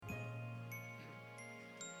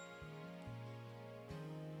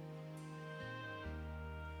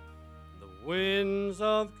Winds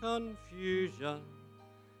of confusion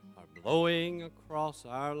are blowing across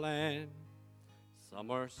our land. Some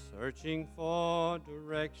are searching for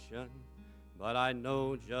direction, but I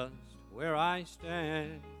know just where I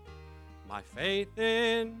stand. My faith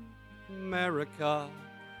in America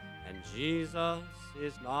and Jesus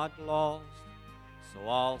is not lost, so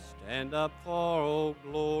I'll stand up for Old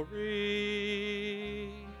Glory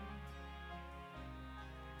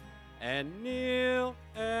and kneel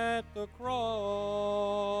at the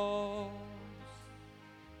cross.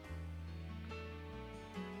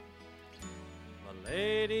 The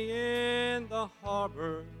lady in the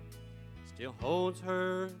harbor still holds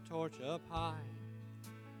her torch up high,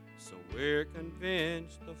 so we're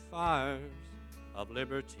convinced the fires of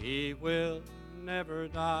liberty will never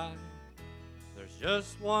die. There's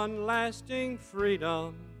just one lasting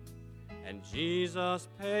freedom, and Jesus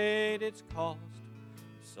paid its cost.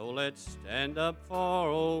 So let's stand up for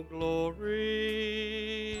Old Glory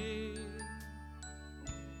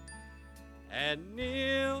and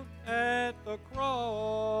kneel at the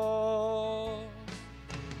cross.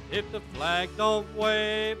 If the flag don't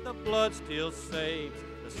wave, the blood still saves,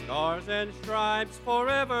 the scars and stripes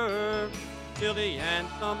forever, till the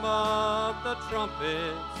anthem of the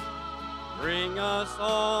trumpets bring us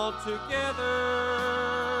all together.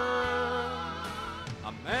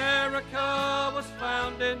 America was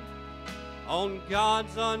founded on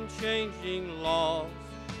God's unchanging laws,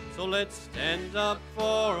 so let's stand up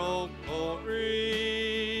for Old Glory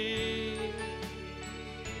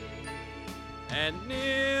and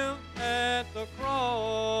kneel at the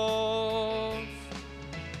cross.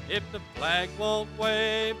 If the flag won't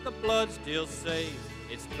wave, the blood still saves,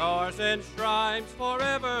 its scars and stripes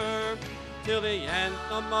forever, till the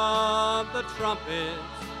anthem of the trumpets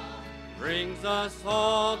brings us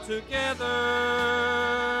all together.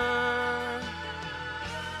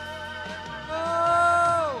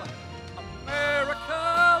 Oh,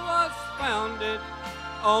 America was founded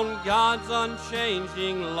on God's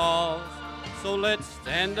unchanging laws, so let's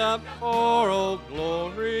stand up for Old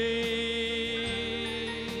Glory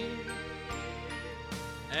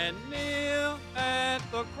and kneel at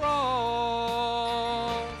the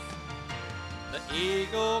cross. The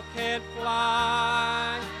eagle can't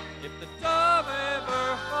fly if the dove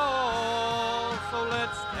ever falls, so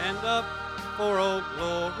let's stand up for Old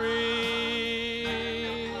Glory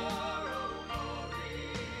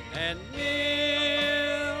and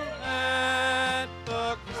kneel at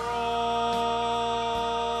the cross,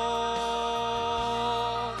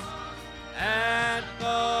 at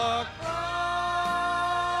the cross.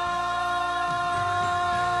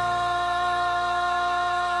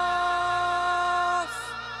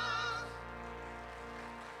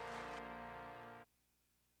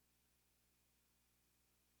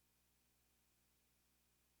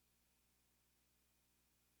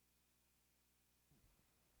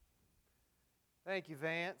 Thank you,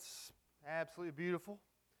 Vance. Absolutely beautiful.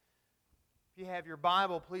 If you have your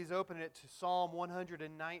Bible, please open it to Psalm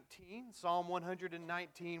 119. Psalm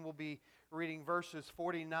 119 will be reading verses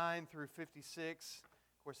 49 through 56.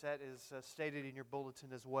 Of course, that is stated in your bulletin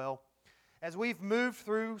as well. As we've moved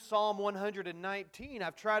through Psalm 119,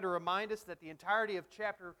 I've tried to remind us that the entirety of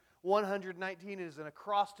chapter 119 is an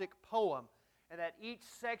acrostic poem, and that each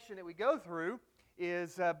section that we go through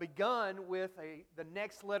is begun with the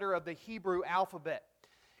next letter of the Hebrew alphabet.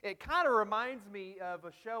 It kind of reminds me of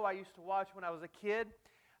a show I used to watch when I was a kid,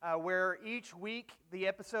 where each week the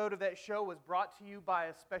episode of that show was brought to you by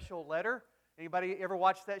a special letter. Anybody ever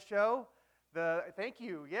watched that show? Thank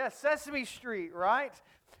you. Yes, Sesame Street, right?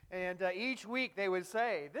 And each week they would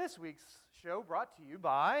say, this week's show brought to you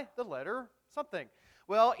by the letter something.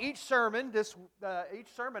 Well, each sermon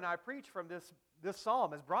I preach from this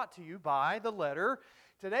psalm is brought to you by the letter.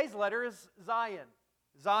 Today's letter is Zion.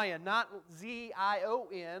 Zion, not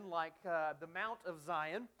Z-I-O-N like the Mount of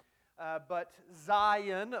Zion, but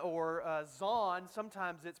Zion or Zon,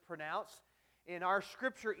 sometimes it's pronounced. In our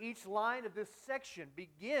scripture, each line of this section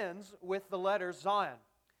begins with the letter Zion.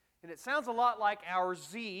 And it sounds a lot like our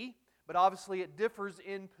Z, but obviously it differs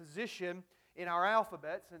in position in our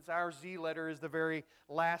alphabet, since our Z letter is the very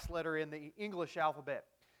last letter in the English alphabet.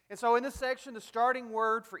 And so in this section, the starting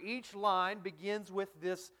word for each line begins with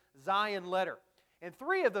this Zion letter. And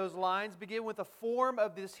three of those lines begin with a form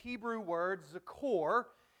of this Hebrew word, zakor,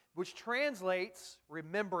 which translates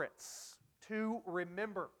remembrance, to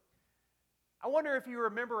remember. I wonder if you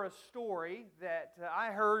remember a story that I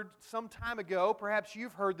heard some time ago. Perhaps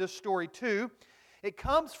you've heard this story too. It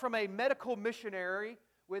comes from a medical missionary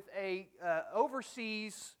with a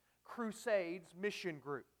overseas crusades mission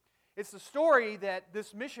group. It's the story that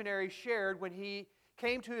this missionary shared when he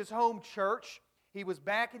came to his home church. He was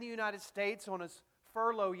back in the United States on his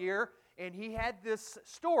furlough year, and he had this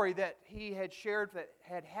story that he had shared that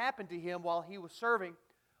had happened to him while he was serving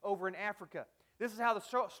over in Africa. This is how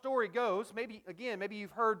the story goes. Maybe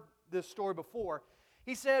you've heard this story before.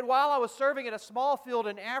 He said, while I was serving in a small field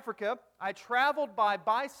in Africa, I traveled by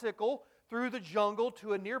bicycle through the jungle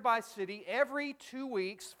to a nearby city every 2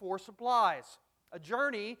 weeks for supplies. A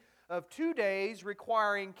journey of 2 days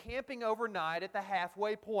requiring camping overnight at the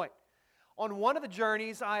halfway point. On one of the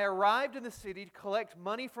journeys, I arrived in the city to collect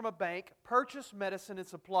money from a bank, purchase medicine and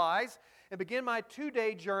supplies, and begin my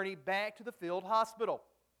 2-day journey back to the field hospital.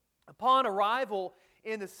 Upon arrival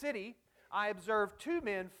in the city, I observed 2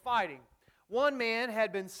 men fighting. One man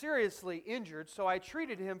had been seriously injured, so I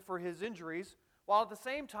treated him for his injuries, while at the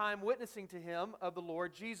same time witnessing to him of the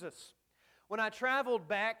Lord Jesus. When I traveled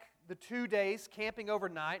back the 2 days, camping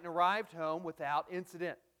overnight, and arrived home without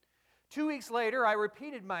incident. 2 weeks later, I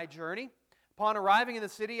repeated my journey. Upon arriving in the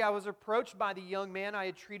city, I was approached by the young man I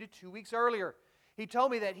had treated 2 weeks earlier. He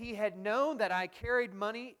told me that he had known that I carried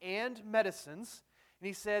money and medicines, and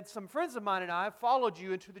he said, some friends of mine and I followed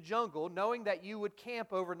you into the jungle, knowing that you would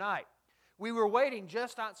camp overnight. We were waiting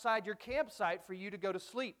just outside your campsite for you to go to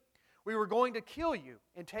sleep. We were going to kill you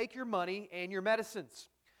and take your money and your medicines.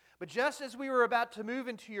 But just as we were about to move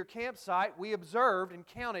into your campsite, we observed and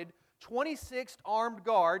counted 26 armed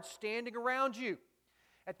guards standing around you.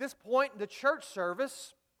 At this point in the church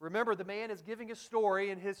service, remember the man is giving a story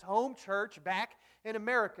in his home church back in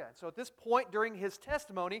America. So at this point during his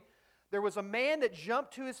testimony, there was a man that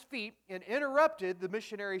jumped to his feet and interrupted the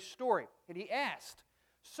missionary's story. And he asked,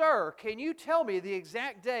 "Sir, can you tell me the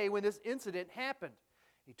exact day when this incident happened?"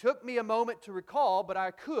 He took me a moment to recall, but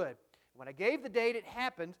I could. When I gave the date it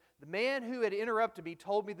happened, the man who had interrupted me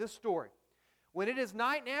told me this story. When it is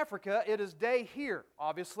night in Africa, it is day here,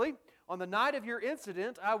 obviously. On the night of your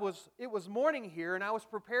incident, it was morning here, and I was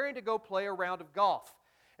preparing to go play a round of golf.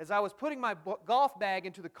 As I was putting my golf bag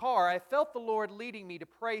into the car, I felt the Lord leading me to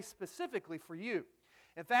pray specifically for you.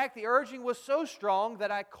 In fact, the urging was so strong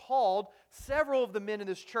that I called several of the men in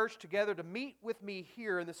this church together to meet with me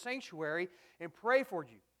here in the sanctuary and pray for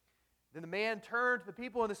you. Then the man turned to the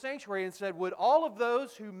people in the sanctuary and said, "Would all of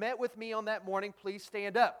those who met with me on that morning please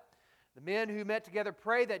stand up?" The men who met together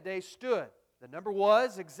prayed that day stood. The number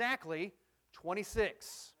was exactly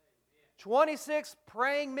 26. 26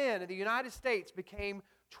 praying men in the United States became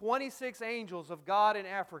 26 angels of God in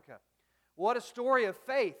Africa. What a story of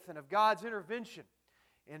faith and of God's intervention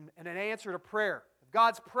and an answer to prayer, of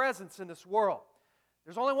God's presence in this world.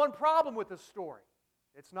 There's only one problem with this story.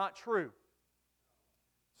 It's not true.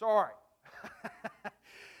 Sorry.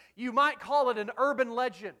 You might call it an urban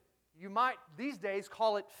legend. You might, these days,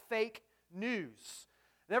 call it fake news.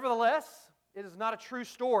 Nevertheless, it is not a true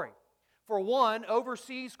story. For one,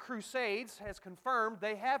 Overseas Crusades has confirmed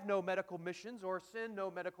they have no medical missions or send no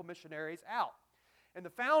medical missionaries out. And the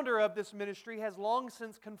founder of this ministry has long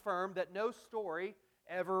since confirmed that no story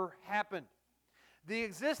ever happened. The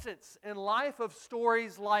existence and life of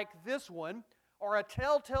stories like this one are a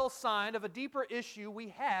telltale sign of a deeper issue we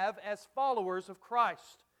have as followers of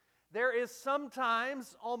Christ. There is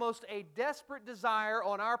sometimes almost a desperate desire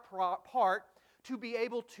on our part to be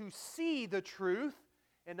able to see the truth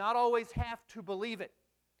and not always have to believe it.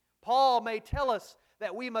 Paul may tell us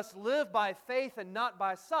that we must live by faith and not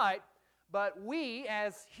by sight, but we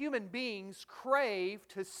as human beings crave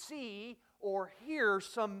to see or hear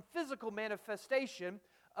some physical manifestation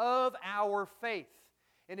of our faith.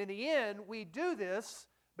 And in the end, we do this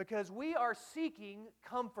because we are seeking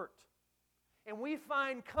comfort. And we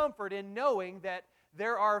find comfort in knowing that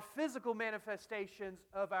there are physical manifestations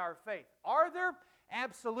of our faith. Are there?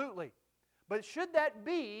 Absolutely. But should that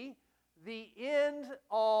be the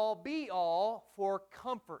end-all, be-all for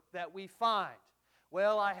comfort that we find?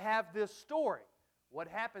 Well, I have this story. What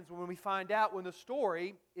happens when we find out when the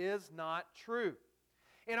story is not true?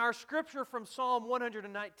 In our scripture from Psalm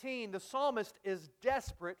 119, the psalmist is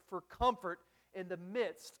desperate for comfort in the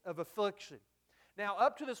midst of affliction. Now,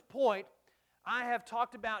 up to this point, I have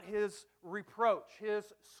talked about his reproach,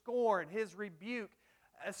 his scorn, his rebuke,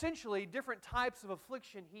 essentially different types of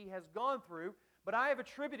affliction he has gone through, but I have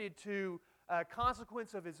attributed to a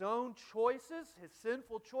consequence of his own choices, his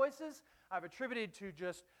sinful choices. I've attributed to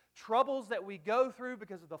just troubles that we go through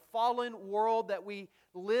because of the fallen world that we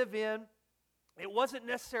live in. It wasn't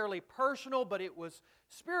necessarily personal, but it was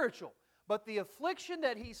spiritual. But the affliction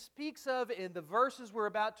that he speaks of in the verses we're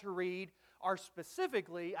about to read are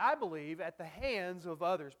specifically, I believe, at the hands of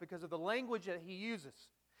others because of the language that he uses.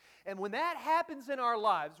 And when that happens in our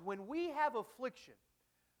lives, when we have affliction,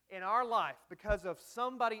 in our life because of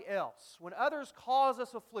somebody else, when others cause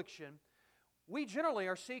us affliction, we generally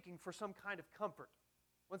are seeking for some kind of comfort.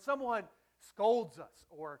 When someone scolds us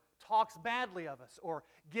or talks badly of us or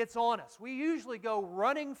gets on us, we usually go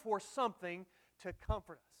running for something to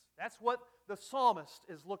comfort us. That's what the psalmist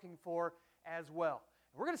is looking for as well.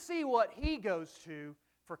 We're going to see what he goes to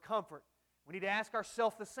for comfort. We need to ask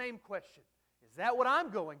ourselves the same question. Is that what I'm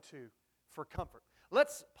going to for comfort?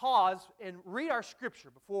 Let's pause and read our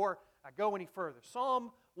scripture before I go any further.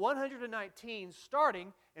 Psalm 119,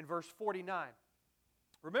 starting in verse 49.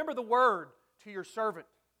 Remember the word to your servant,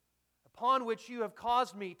 upon which you have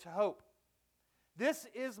caused me to hope. This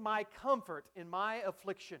is my comfort in my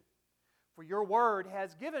affliction. For your word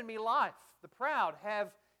has given me life. The proud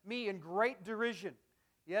have me in great derision.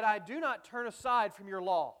 Yet I do not turn aside from your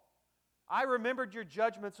law. I remembered your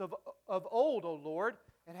judgments of old, O Lord,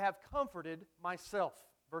 and have comforted myself.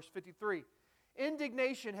 Verse 53.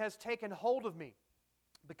 Indignation has taken hold of me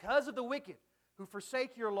because of the wicked who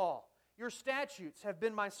forsake your law. Your statutes have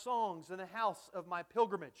been my songs in the house of my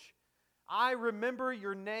pilgrimage. I remember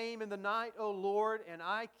your name in the night, O Lord, and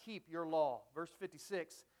I keep your law. Verse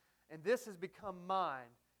 56. And this has become mine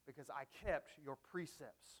because I kept your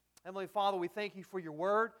precepts. Heavenly Father, we thank you for your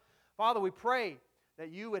word. Father, we pray that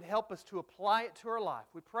you would help us to apply it to our life.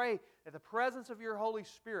 We pray that the presence of your Holy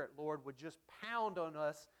Spirit, Lord, would just pound on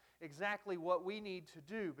us exactly what we need to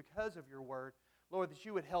do because of your word. Lord, that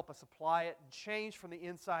you would help us apply it and change from the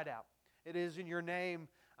inside out. It is in your name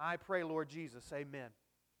I pray, Lord Jesus. Amen.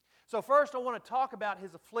 So first I want to talk about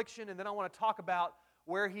his affliction, and then I want to talk about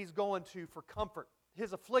where he's going to for comfort.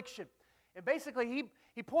 His affliction. And basically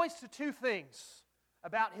he points to two things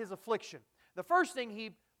about his affliction. The first thing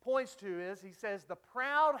he points to is, he says, the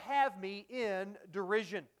proud have me in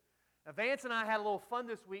derision. Now, Vance and I had a little fun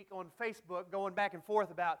this week on Facebook going back and forth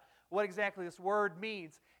about what exactly this word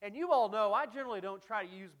means. And you all know I generally don't try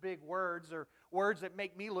to use big words or words that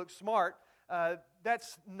make me look smart.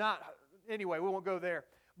 That's not, anyway, we won't go there.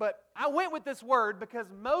 But I went with this word because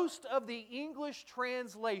most of the English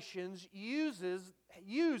translations use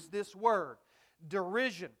this word,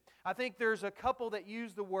 derision. I think there's a couple that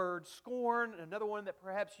use the word scorn, and another one that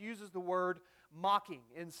perhaps uses the word mocking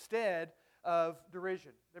instead of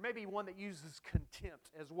derision. There may be one that uses contempt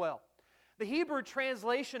as well. The Hebrew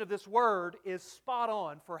translation of this word is spot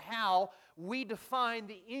on for how we define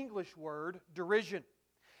the English word derision.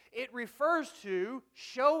 It refers to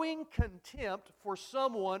showing contempt for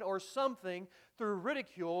someone or something through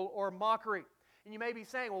ridicule or mockery. And you may be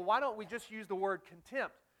saying, well, why don't we just use the word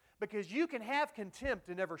contempt? Because you can have contempt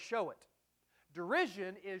and never show it.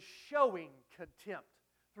 Derision is showing contempt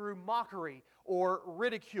through mockery or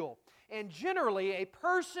ridicule. And generally, a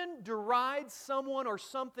person derides someone or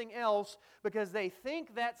something else because they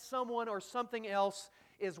think that someone or something else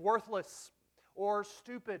is worthless or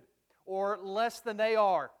stupid or less than they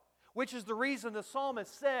are, which is the reason the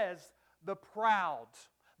psalmist says, the proud,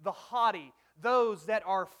 the haughty, those that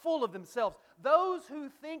are full of themselves, those who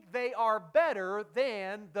think they are better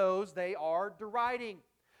than those they are deriding.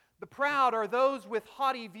 The proud are those with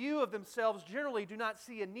haughty view of themselves, generally do not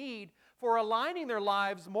see a need for aligning their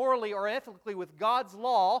lives morally or ethically with God's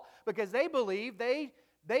law because they believe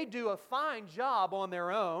they do a fine job on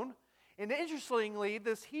their own. And interestingly,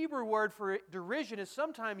 this Hebrew word for derision is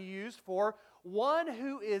sometimes used for one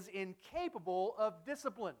who is incapable of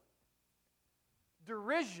discipline.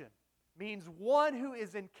 Derision means one who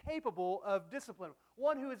is incapable of discipline,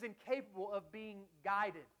 one who is incapable of being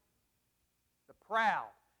guided. The proud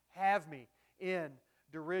have me in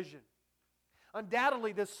derision.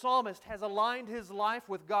 Undoubtedly, this psalmist has aligned his life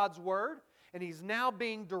with God's Word, and he's now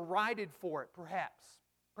being derided for it, perhaps.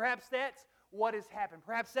 Perhaps that's what has happened.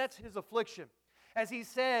 Perhaps that's his affliction. As he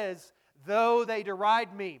says, though they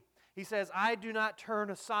deride me, he says, I do not turn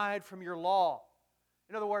aside from your law.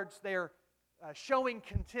 In other words, they're showing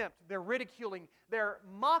contempt, they're ridiculing, they're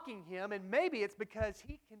mocking him, and maybe it's because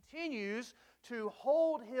he continues to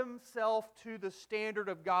hold himself to the standard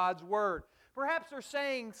of God's Word. Perhaps they're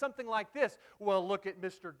saying something like this, well, look at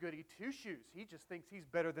Mr. Goody Two-Shoes. He just thinks he's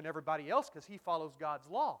better than everybody else because he follows God's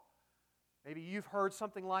law. Maybe you've heard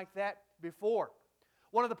something like that before.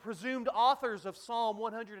 One of the presumed authors of Psalm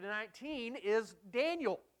 119 is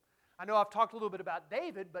Daniel. I know I've talked a little bit about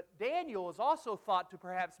David, but Daniel is also thought to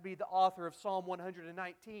perhaps be the author of Psalm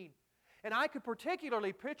 119. And I could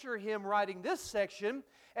particularly picture him writing this section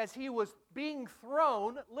as he was being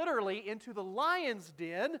thrown literally into the lion's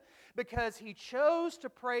den because he chose to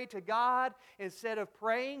pray to God instead of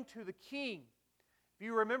praying to the king. If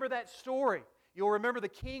you remember that story, you'll remember the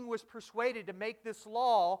king was persuaded to make this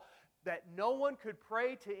law that no one could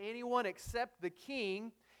pray to anyone except the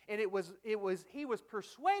king. And he was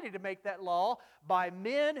persuaded to make that law by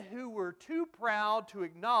men who were too proud to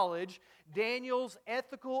acknowledge Daniel's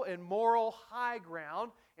ethical and moral high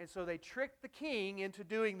ground, and so they tricked the king into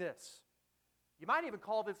doing this. You might even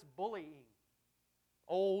call this bullying,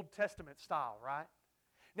 Old Testament style, right?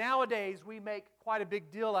 Nowadays, we make quite a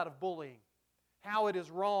big deal out of bullying, how it is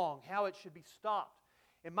wrong, how it should be stopped.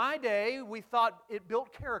 In my day, we thought it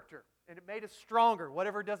built character and it made us stronger.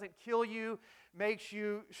 Whatever doesn't kill you makes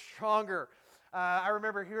you stronger. I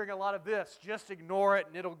remember hearing a lot of this, just ignore it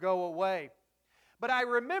and it'll go away. But I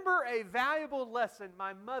remember a valuable lesson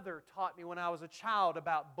my mother taught me when I was a child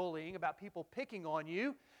about bullying, about people picking on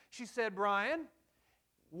you. She said, Brian,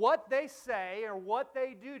 what they say or what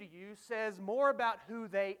they do to you says more about who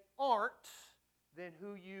they aren't than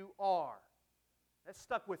who you are. That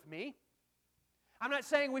stuck with me. I'm not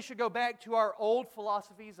saying we should go back to our old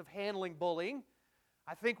philosophies of handling bullying.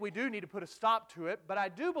 I think we do need to put a stop to it, but I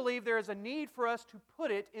do believe there is a need for us to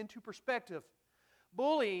put it into perspective.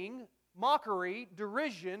 Bullying, mockery,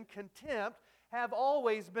 derision, contempt have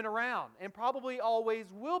always been around and probably always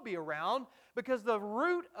will be around because the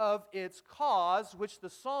root of its cause, which the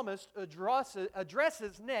psalmist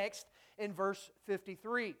addresses next in verse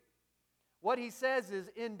 53. What he says is,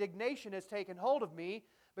 indignation has taken hold of me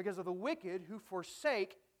because of the wicked who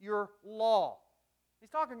forsake your law. He's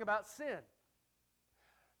talking about sin.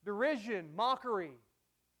 Derision, mockery,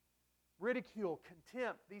 ridicule,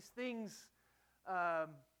 contempt, these things are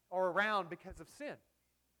around because of sin.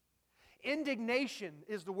 Indignation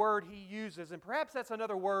is the word he uses, and perhaps that's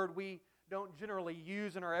another word we don't generally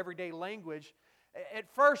use in our everyday language. At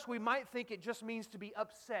first, we might think it just means to be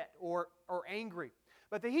upset or angry,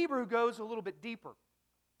 but the Hebrew goes a little bit deeper.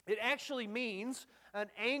 It actually means an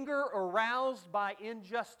anger aroused by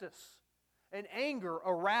injustice. An anger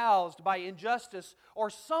aroused by injustice or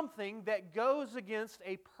something that goes against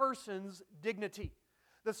a person's dignity.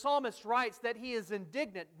 The psalmist writes that he is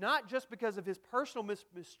indignant not just because of his personal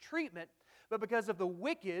mistreatment, but because of the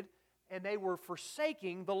wicked and they were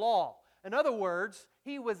forsaking the law. In other words,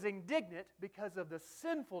 he was indignant because of the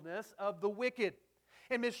sinfulness of the wicked.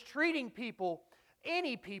 And mistreating people,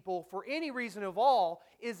 any people, for any reason of all,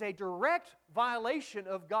 is a direct violation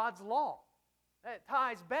of God's law. That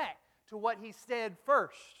ties back to what he said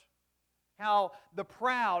first, how the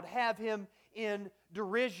proud have him in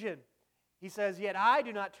derision. He says, yet I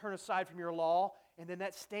do not turn aside from your law. And then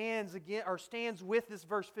that stands with this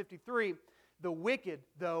verse 53. The wicked,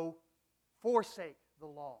 though, forsake the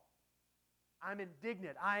law. I'm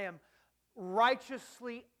indignant. I am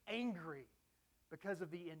righteously angry because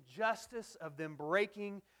of the injustice of them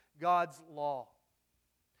breaking God's law.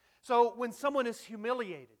 So when someone is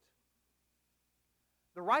humiliated,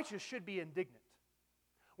 the righteous should be indignant.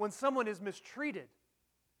 When someone is mistreated,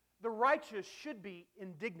 the righteous should be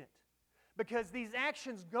indignant because these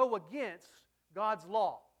actions go against God's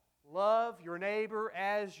law. Love your neighbor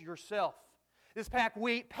as yourself. This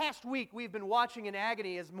past week, we've been watching in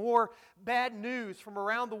agony as more bad news from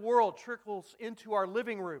around the world trickles into our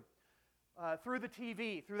living room through the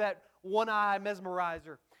TV, through that one-eye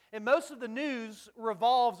mesmerizer. And most of the news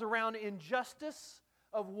revolves around injustice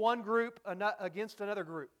of one group against another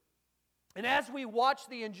group. And as we watch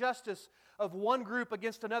the injustice of one group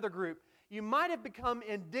against another group, you might have become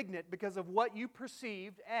indignant because of what you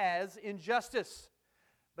perceived as injustice.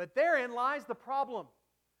 But therein lies the problem.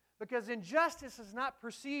 Because injustice is not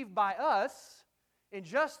perceived by us.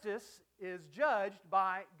 Injustice is judged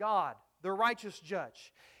by God, the righteous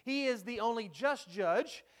judge. He is the only just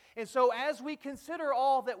judge. And so as we consider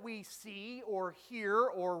all that we see or hear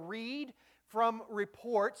or read from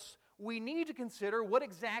reports, we need to consider what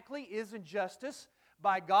exactly is injustice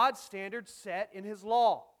by God's standards set in His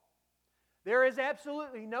law. There is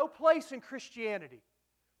absolutely no place in Christianity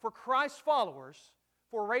for Christ's followers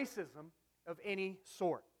for racism of any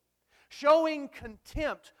sort. Showing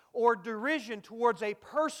contempt or derision towards a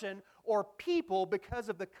person or people because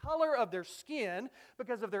of the color of their skin,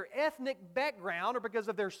 because of their ethnic background, or because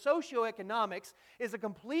of their socioeconomics is a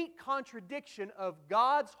complete contradiction of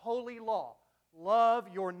God's holy law. Love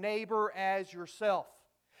your neighbor as yourself.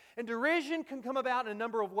 And derision can come about in a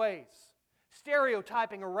number of ways.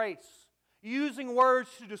 Stereotyping a race, using words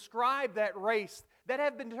to describe that race that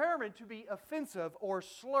have been determined to be offensive or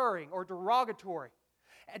slurring or derogatory.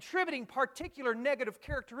 Attributing particular negative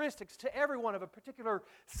characteristics to everyone of a particular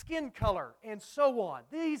skin color, and so on.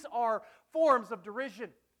 These are forms of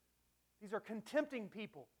derision. These are contempting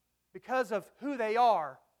people because of who they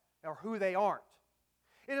are or who they aren't.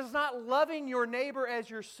 It is not loving your neighbor as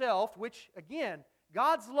yourself, which, again,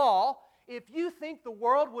 God's law, if you think the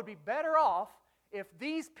world would be better off if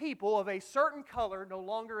these people of a certain color no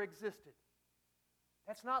longer existed.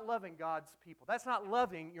 That's not loving God's people. That's not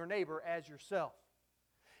loving your neighbor as yourself.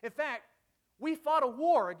 In fact, we fought a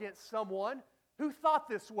war against someone who thought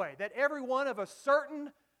this way, that everyone of a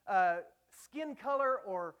certain skin color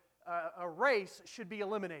or a race should be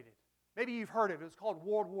eliminated. Maybe you've heard of it. It was called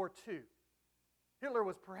World War II. Hitler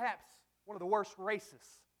was perhaps one of the worst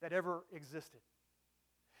racists that ever existed.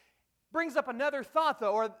 Brings up another thought,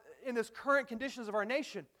 though, or in this current conditions of our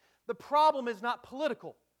nation, the problem is not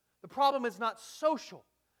political. The problem is not social.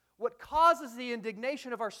 What causes the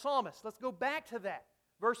indignation of our psalmist, let's go back to that.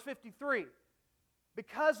 Verse 53,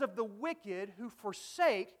 because of the wicked who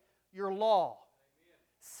forsake your law.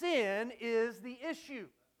 Sin is the issue.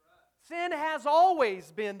 Sin has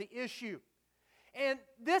always been the issue. And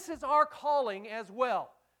this is our calling as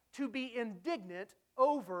well, to be indignant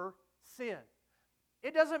over sin.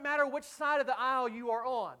 It doesn't matter which side of the aisle you are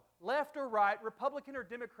on, left or right, Republican or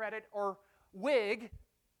Democratic or Whig,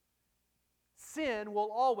 sin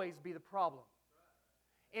will always be the problem.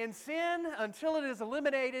 And sin, until it is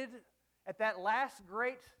eliminated at that last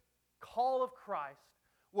great call of Christ,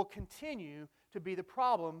 will continue to be the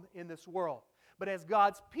problem in this world. But as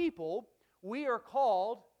God's people, we are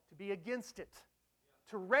called to be against it,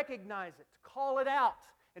 to recognize it, to call it out,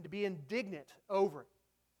 and to be indignant over it.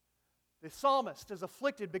 The psalmist is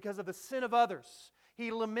afflicted because of the sin of others.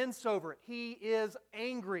 He laments over it. He is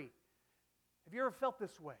angry. Have you ever felt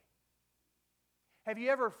this way? Have you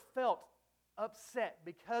ever felt upset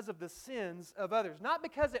because of the sins of others? Not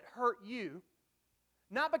because it hurt you,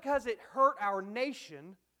 not because it hurt our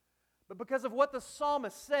nation, but because of what the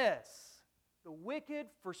psalmist says. The wicked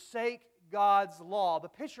forsake God's law. The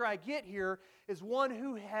picture I get here is one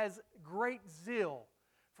who has great zeal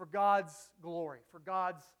for God's glory, for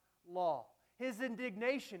God's law. His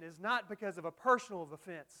indignation is not because of a personal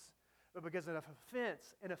offense, but because of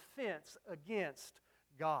an offense against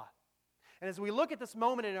God. And as we look at this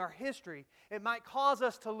moment in our history, it might cause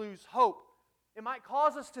us to lose hope. It might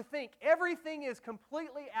cause us to think everything is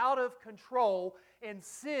completely out of control and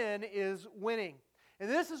sin is winning. And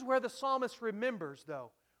this is where the psalmist remembers,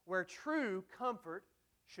 though, where true comfort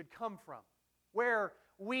should come from, where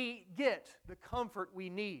we get the comfort we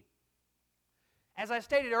need. As I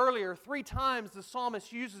stated earlier, 3 times the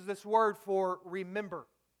psalmist uses this word for remember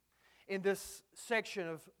in this section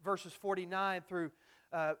of verses 49 through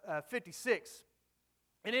 56.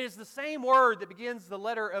 And it is the same word that begins the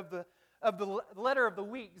letter of the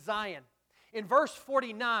week, Zion. In verse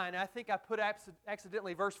 49, I think I put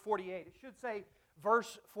accidentally verse 48. It should say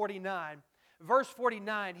verse 49. Verse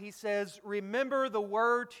 49, he says, remember the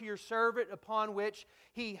word to your servant upon which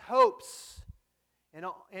he hopes. And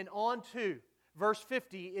on to verse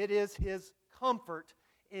 50, it is his comfort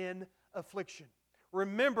in affliction.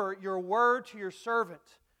 Remember your word to your servant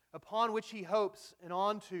upon which he hopes. And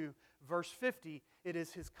on to verse 50, it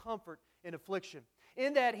is his comfort in affliction.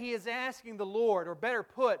 In that he is asking the Lord, or better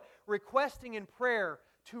put, requesting in prayer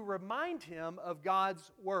to remind him of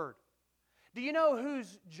God's word. Do you know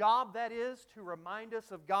whose job that is to remind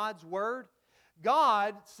us of God's word?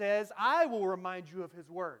 God says, I will remind you of his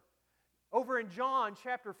word. Over in John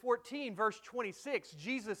chapter 14, verse 26,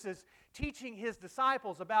 Jesus is teaching his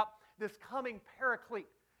disciples about this coming paraclete,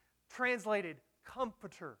 translated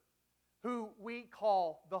comforter, who we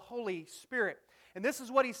call the Holy Spirit. And this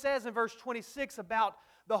is what he says in verse 26 about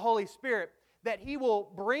the Holy Spirit, that he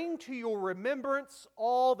will bring to your remembrance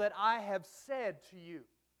all that I have said to you.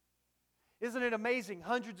 Isn't it amazing?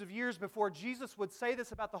 Hundreds of years before Jesus would say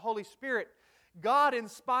this about the Holy Spirit, God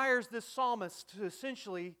inspires this psalmist to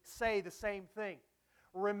essentially say the same thing.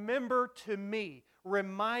 Remember to me,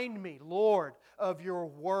 remind me, Lord, of your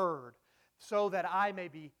word, so that I may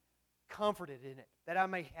be comforted in it, that I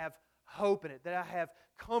may have hope in it, that I have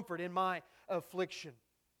comfort in my affliction.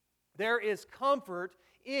 There is comfort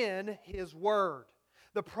in his word.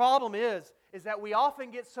 The problem is that we often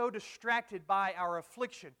get so distracted by our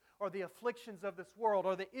affliction, or the afflictions of this world,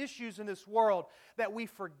 or the issues in this world, that we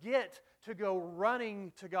forget to go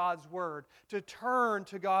running to God's word, to turn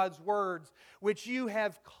to God's words, which you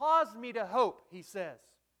have caused me to hope, he says.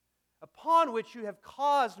 Upon which you have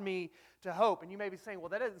caused me to hope. And you may be saying, well,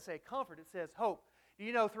 that doesn't say comfort, it says hope. Do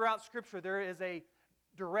you know throughout Scripture there is a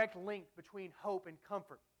direct link between hope and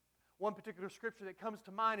comfort? One particular scripture that comes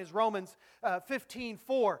to mind is Romans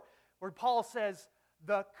 15:4, where Paul says,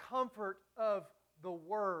 the comfort of the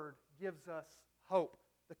Word gives us hope.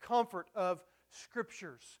 The comfort of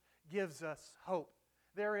Scriptures gives us hope.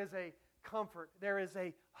 There is a comfort, there is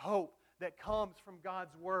a hope that comes from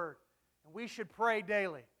God's Word. And we should pray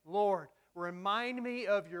daily, Lord, remind me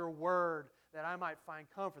of your Word that I might find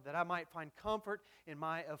comfort, that I might find comfort in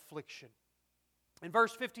my affliction. In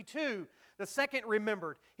verse 52, the second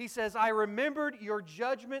remembered, he says, I remembered your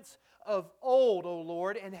judgments of old, O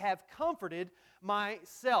Lord, and have comforted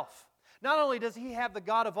myself. Not only does he have the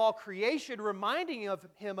God of all creation reminding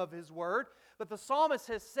him of his word, but the psalmist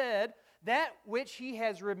has said, that which he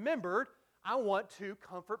has remembered, I want to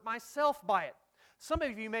comfort myself by it. Some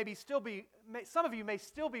of you may still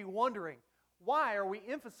be wondering, why are we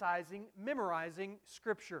emphasizing memorizing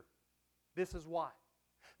Scripture? This is why.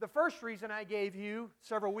 The first reason I gave you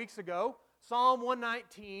several weeks ago, Psalm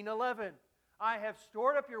 119:11. I have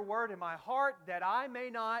stored up your word in my heart that I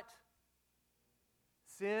may not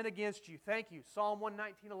sin against you. Thank you. Psalm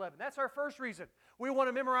 119:11. That's our first reason. We want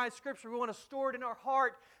to memorize Scripture. We want to store it in our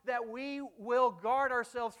heart that we will guard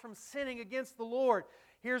ourselves from sinning against the Lord.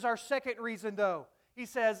 Here's our second reason, though. He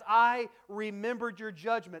says, I remembered your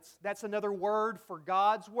judgments. That's another word for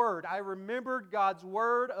God's word. I remembered God's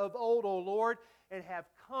word of old, O Lord, and have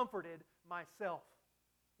comforted myself.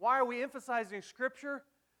 Why are we emphasizing Scripture?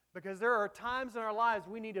 Because there are times in our lives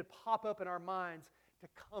we need to pop up in our minds to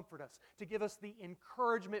comfort us, to give us the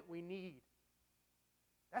encouragement we need.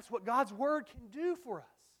 That's what God's Word can do for us.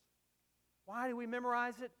 Why do we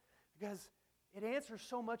memorize it? Because it answers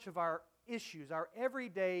so much of our issues, our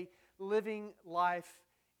everyday living life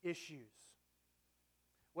issues.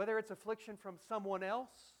 Whether it's affliction from someone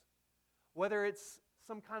else, whether it's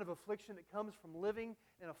some kind of affliction that comes from living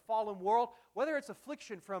in a fallen world, whether it's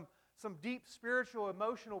affliction from some deep spiritual,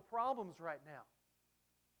 emotional problems right now,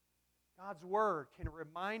 God's Word can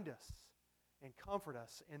remind us and comfort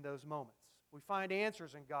us in those moments. We find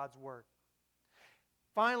answers in God's Word.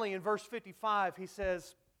 Finally, in verse 55, he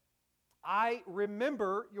says, I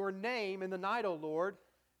remember your name in the night, O Lord,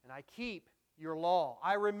 and I keep your law.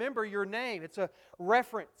 I remember your name. It's a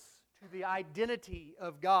reference to the identity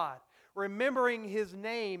of God. Remembering His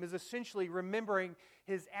name is essentially remembering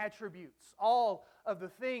His attributes, all of the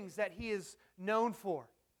things that He is known for.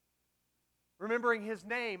 Remembering His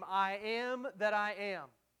name, I am that I am,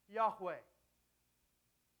 Yahweh.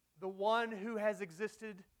 The one who has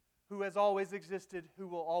existed, who has always existed, who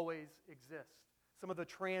will always exist. Some of the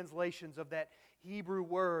translations of that Hebrew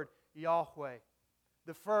word, Yahweh.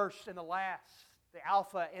 The first and the last, the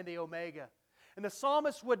Alpha and the Omega. And the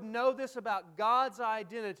psalmist would know this about God's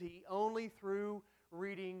identity only through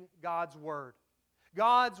reading God's Word.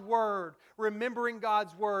 God's Word, remembering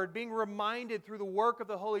God's Word, being reminded through the work of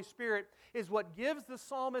the Holy Spirit is what gives the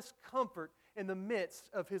psalmist comfort in the midst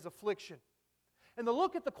of his affliction. And to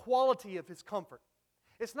look at the quality of his comfort.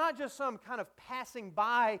 It's not just some kind of passing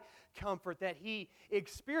by comfort that he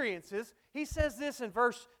experiences. He says this in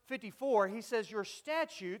verse 54. He says, your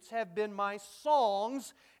statutes have been my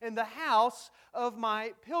songs in the house of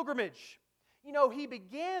my pilgrimage. You know, he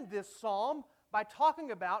began this psalm by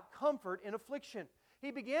talking about comfort in affliction.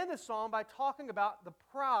 He began this psalm by talking about the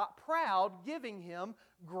proud giving him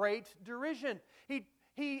great derision. He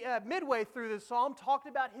midway through this psalm, talked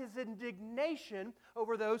about his indignation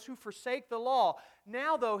over those who forsake the law.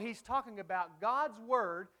 Now, though, he's talking about God's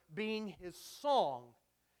Word being his song,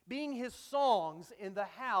 being his songs in the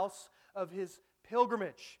house of his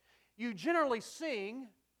pilgrimage. You generally sing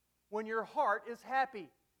when your heart is happy,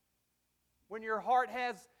 when your heart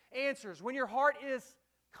has answers, when your heart is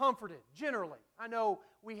comforted, generally. I know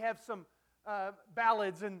we have some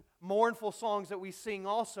ballads and mournful songs that we sing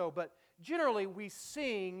also, but generally, we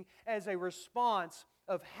sing as a response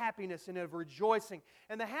of happiness and of rejoicing.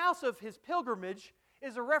 And the house of his pilgrimage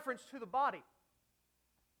is a reference to the body.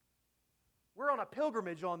 We're on a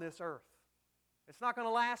pilgrimage on this earth. It's not going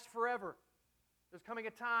to last forever. There's coming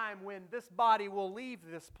a time when this body will leave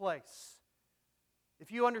this place.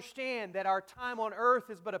 If you understand that our time on earth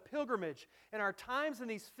is but a pilgrimage, and our times in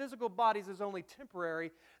these physical bodies is only temporary,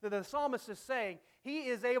 then the psalmist is saying he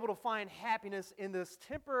is able to find happiness in this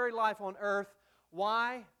temporary life on earth.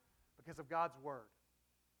 Why? Because of God's Word.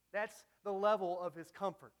 That's the level of his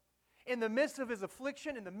comfort. In the midst of his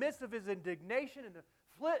affliction, in the midst of his indignation,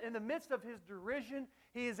 in the midst of his derision,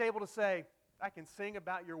 he is able to say, I can sing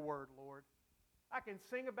about your Word, Lord. I can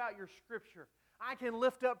sing about your Scripture. I can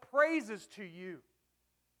lift up praises to you.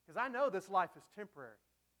 Because I know this life is temporary.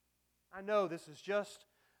 I know this is just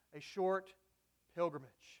a short pilgrimage.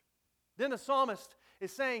 Then the psalmist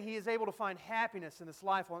is saying he is able to find happiness in this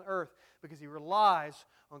life on earth because he relies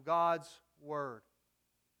on God's Word.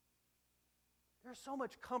 There's so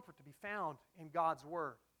much comfort to be found in God's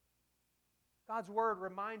Word. God's Word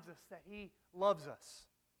reminds us that He loves us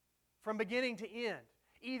from beginning to end.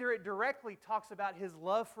 Either it directly talks about His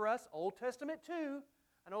love for us, Old Testament too.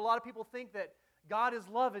 I know a lot of people think that God is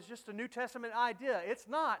love is just a New Testament idea. It's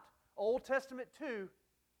not. Old Testament too,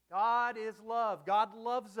 God is love. God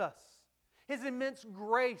loves us. His immense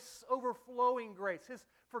grace, overflowing grace, His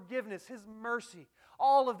forgiveness, His mercy.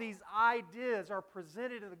 All of these ideas are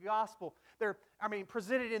presented in the gospel. They're,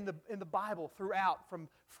 presented in the Bible throughout, from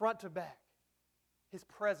front to back. His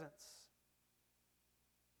presence.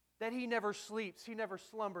 That He never sleeps, He never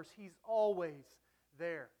slumbers, He's always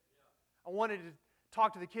there. I wanted to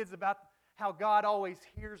talk to the kids about how God always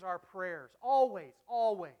hears our prayers. Always,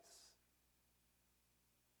 always.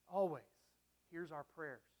 Always hears our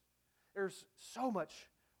prayers. There's so much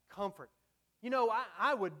comfort. You know,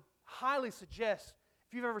 I would highly suggest,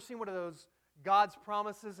 if you've ever seen one of those God's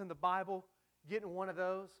promises in the Bible, getting one of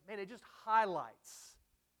those. Man, it just highlights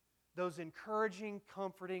those encouraging,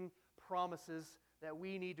 comforting promises that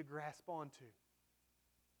we need to grasp onto.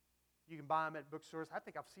 You can buy them at bookstores. I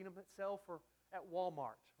think I've seen them at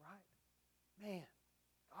Walmart, right? Man,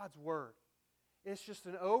 God's Word. It's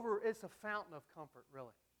a fountain of comfort,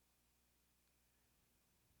 really.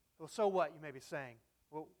 Well, so what, you may be saying?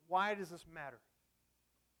 Well, why does this matter?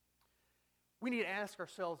 We need to ask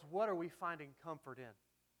ourselves, what are we finding comfort in?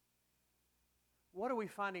 What are we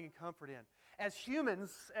finding comfort in? As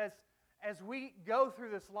humans, as we go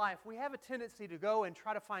through this life, we have a tendency to go and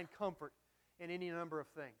try to find comfort in any number of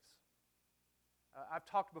things. I've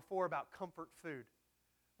talked before about comfort food.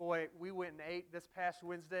 Boy, we went and ate this past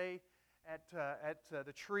Wednesday at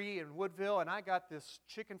the Tree in Woodville, and I got this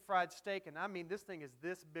chicken fried steak, and I mean, this thing is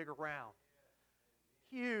this big around.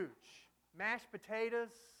 Huge. Mashed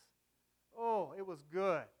potatoes. Oh, it was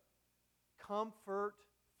good. Comfort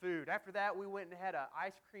food. After that, we went and had an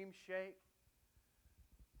ice cream shake.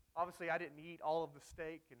 Obviously, I didn't eat all of the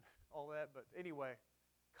steak and all that, but anyway,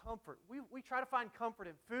 comfort. We try to find comfort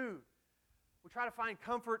in food. We try to find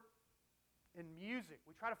comfort in music.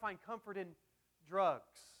 We try to find comfort in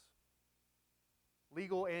drugs,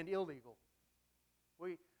 legal and illegal.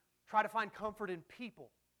 We try to find comfort in people,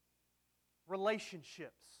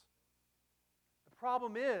 relationships. The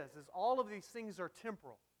problem is all of these things are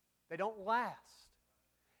temporal. They don't last.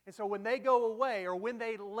 And so when they go away, or when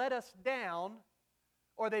they let us down,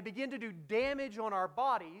 or they begin to do damage on our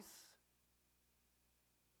bodies,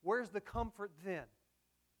 where's the comfort then?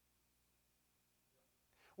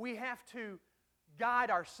 We have to guide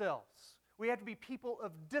ourselves. We have to be people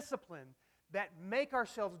of discipline that make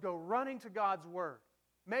ourselves go running to God's Word.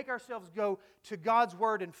 Make ourselves go to God's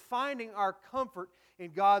Word and finding our comfort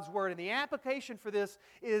in God's Word. And the application for this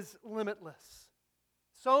is limitless.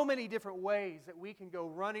 So many different ways that we can go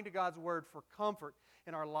running to God's Word for comfort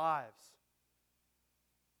in our lives.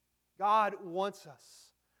 God wants us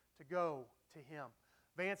to go to Him.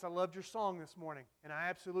 Vance, I loved your song this morning, and I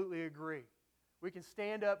absolutely agree. We can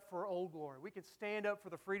stand up for Old Glory. We can stand up for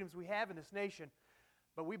the freedoms we have in this nation,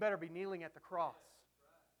 but we better be kneeling at the cross.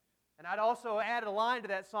 And I'd also add a line to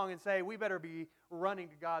that song and say, we better be running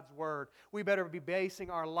to God's Word. We better be basing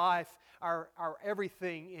our life, our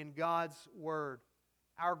everything in God's Word.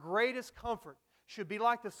 Our greatest comfort should be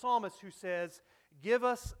like the psalmist who says, give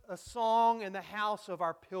us a song in the house of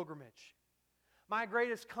our pilgrimage. My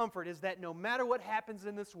greatest comfort is that no matter what happens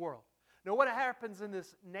in this world, no matter what happens in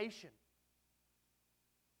this nation,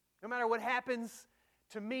 no matter what happens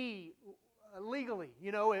to me legally,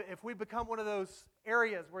 if we become one of those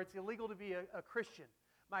areas where it's illegal to be a Christian,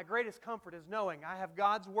 my greatest comfort is knowing I have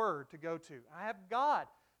God's Word to go to. I have God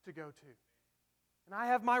to go to. And I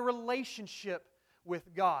have my relationship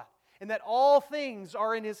with God. And that all things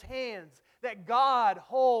are in His hands. That God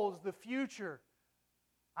holds the future.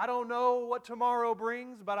 I don't know what tomorrow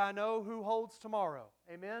brings, but I know who holds tomorrow.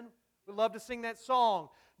 Amen? We'd love to sing that song.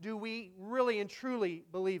 Do we really and truly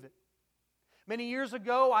believe it? Many years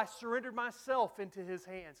ago, I surrendered myself into His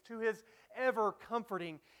hands, to His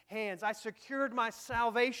ever-comforting hands. I secured my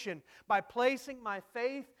salvation by placing my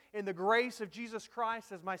faith in the grace of Jesus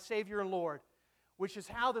Christ as my Savior and Lord, which is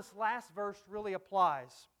how this last verse really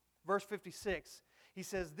applies. Verse 56, he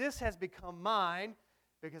says, this has become mine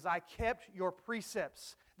because I kept your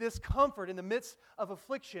precepts. This comfort in the midst of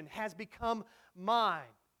affliction has become mine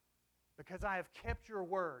because I have kept your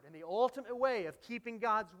word. And the ultimate way of keeping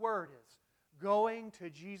God's word is going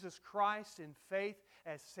to Jesus Christ in faith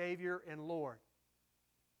as Savior and Lord.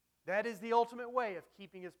 That is the ultimate way of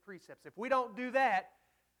keeping His precepts. If we don't do that,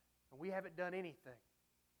 we haven't done anything.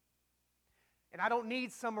 And I don't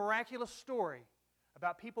need some miraculous story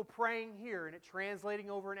about people praying here and it translating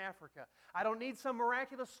over in Africa. I don't need some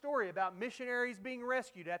miraculous story about missionaries being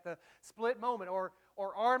rescued at the split moment or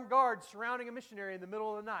armed guards surrounding a missionary in the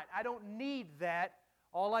middle of the night. I don't need that.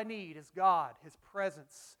 All I need is God, His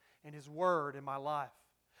presence, and His Word in my life.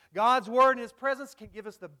 God's Word and His presence can give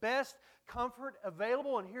us the best comfort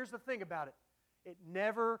available, and here's the thing about it. It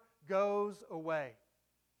never goes away.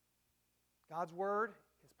 God's Word,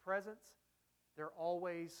 His presence, they're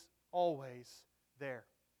always, always there.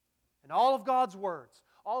 And all of God's words,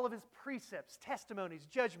 all of His precepts, testimonies,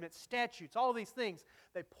 judgments, statutes, all of these things,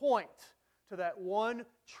 they point to that one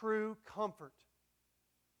true comfort.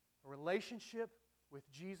 A relationship with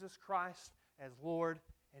Jesus Christ as Lord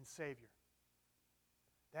and Savior.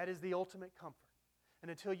 That is the ultimate comfort. And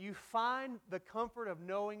until you find the comfort of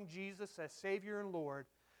knowing Jesus as Savior and Lord,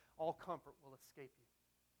 all comfort will escape you.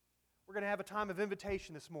 We're going to have a time of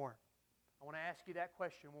invitation this morning. I want to ask you that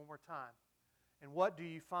question one more time. And what do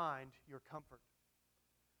you find your comfort?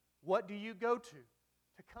 What do you go to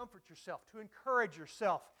comfort yourself, to encourage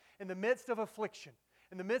yourself in the midst of affliction,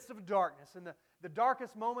 in the midst of darkness, in the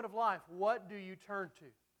darkest moment of life? What do you turn to?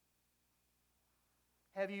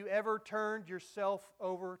 Have you ever turned yourself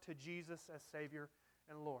over to Jesus as Savior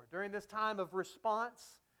and Lord? During this time of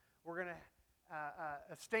response, we're going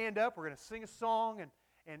to stand up, we're going to sing a song,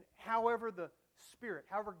 and however the Spirit,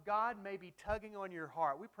 however God may be tugging on your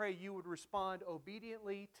heart, we pray you would respond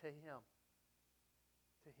obediently to Him.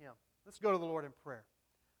 To Him. Let's go to the Lord in prayer.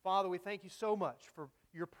 Father, we thank you so much for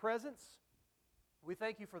your presence. We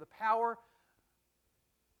thank you for the power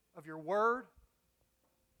of your Word.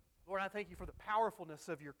 Lord, I thank you for the powerfulness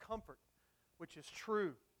of your comfort, which is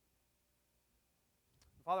true.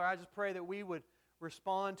 Father, I just pray that we would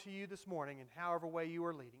respond to you this morning in however way you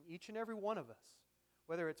are leading, each and every one of us,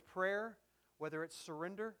 whether it's prayer, whether it's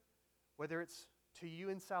surrender, whether it's to you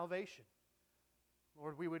in salvation.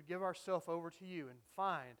 Lord, we would give ourselves over to you and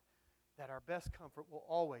find that our best comfort will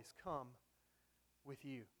always come with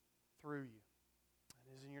you, through you.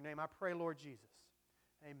 And it is in your name I pray, Lord Jesus.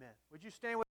 Amen. Would you stand with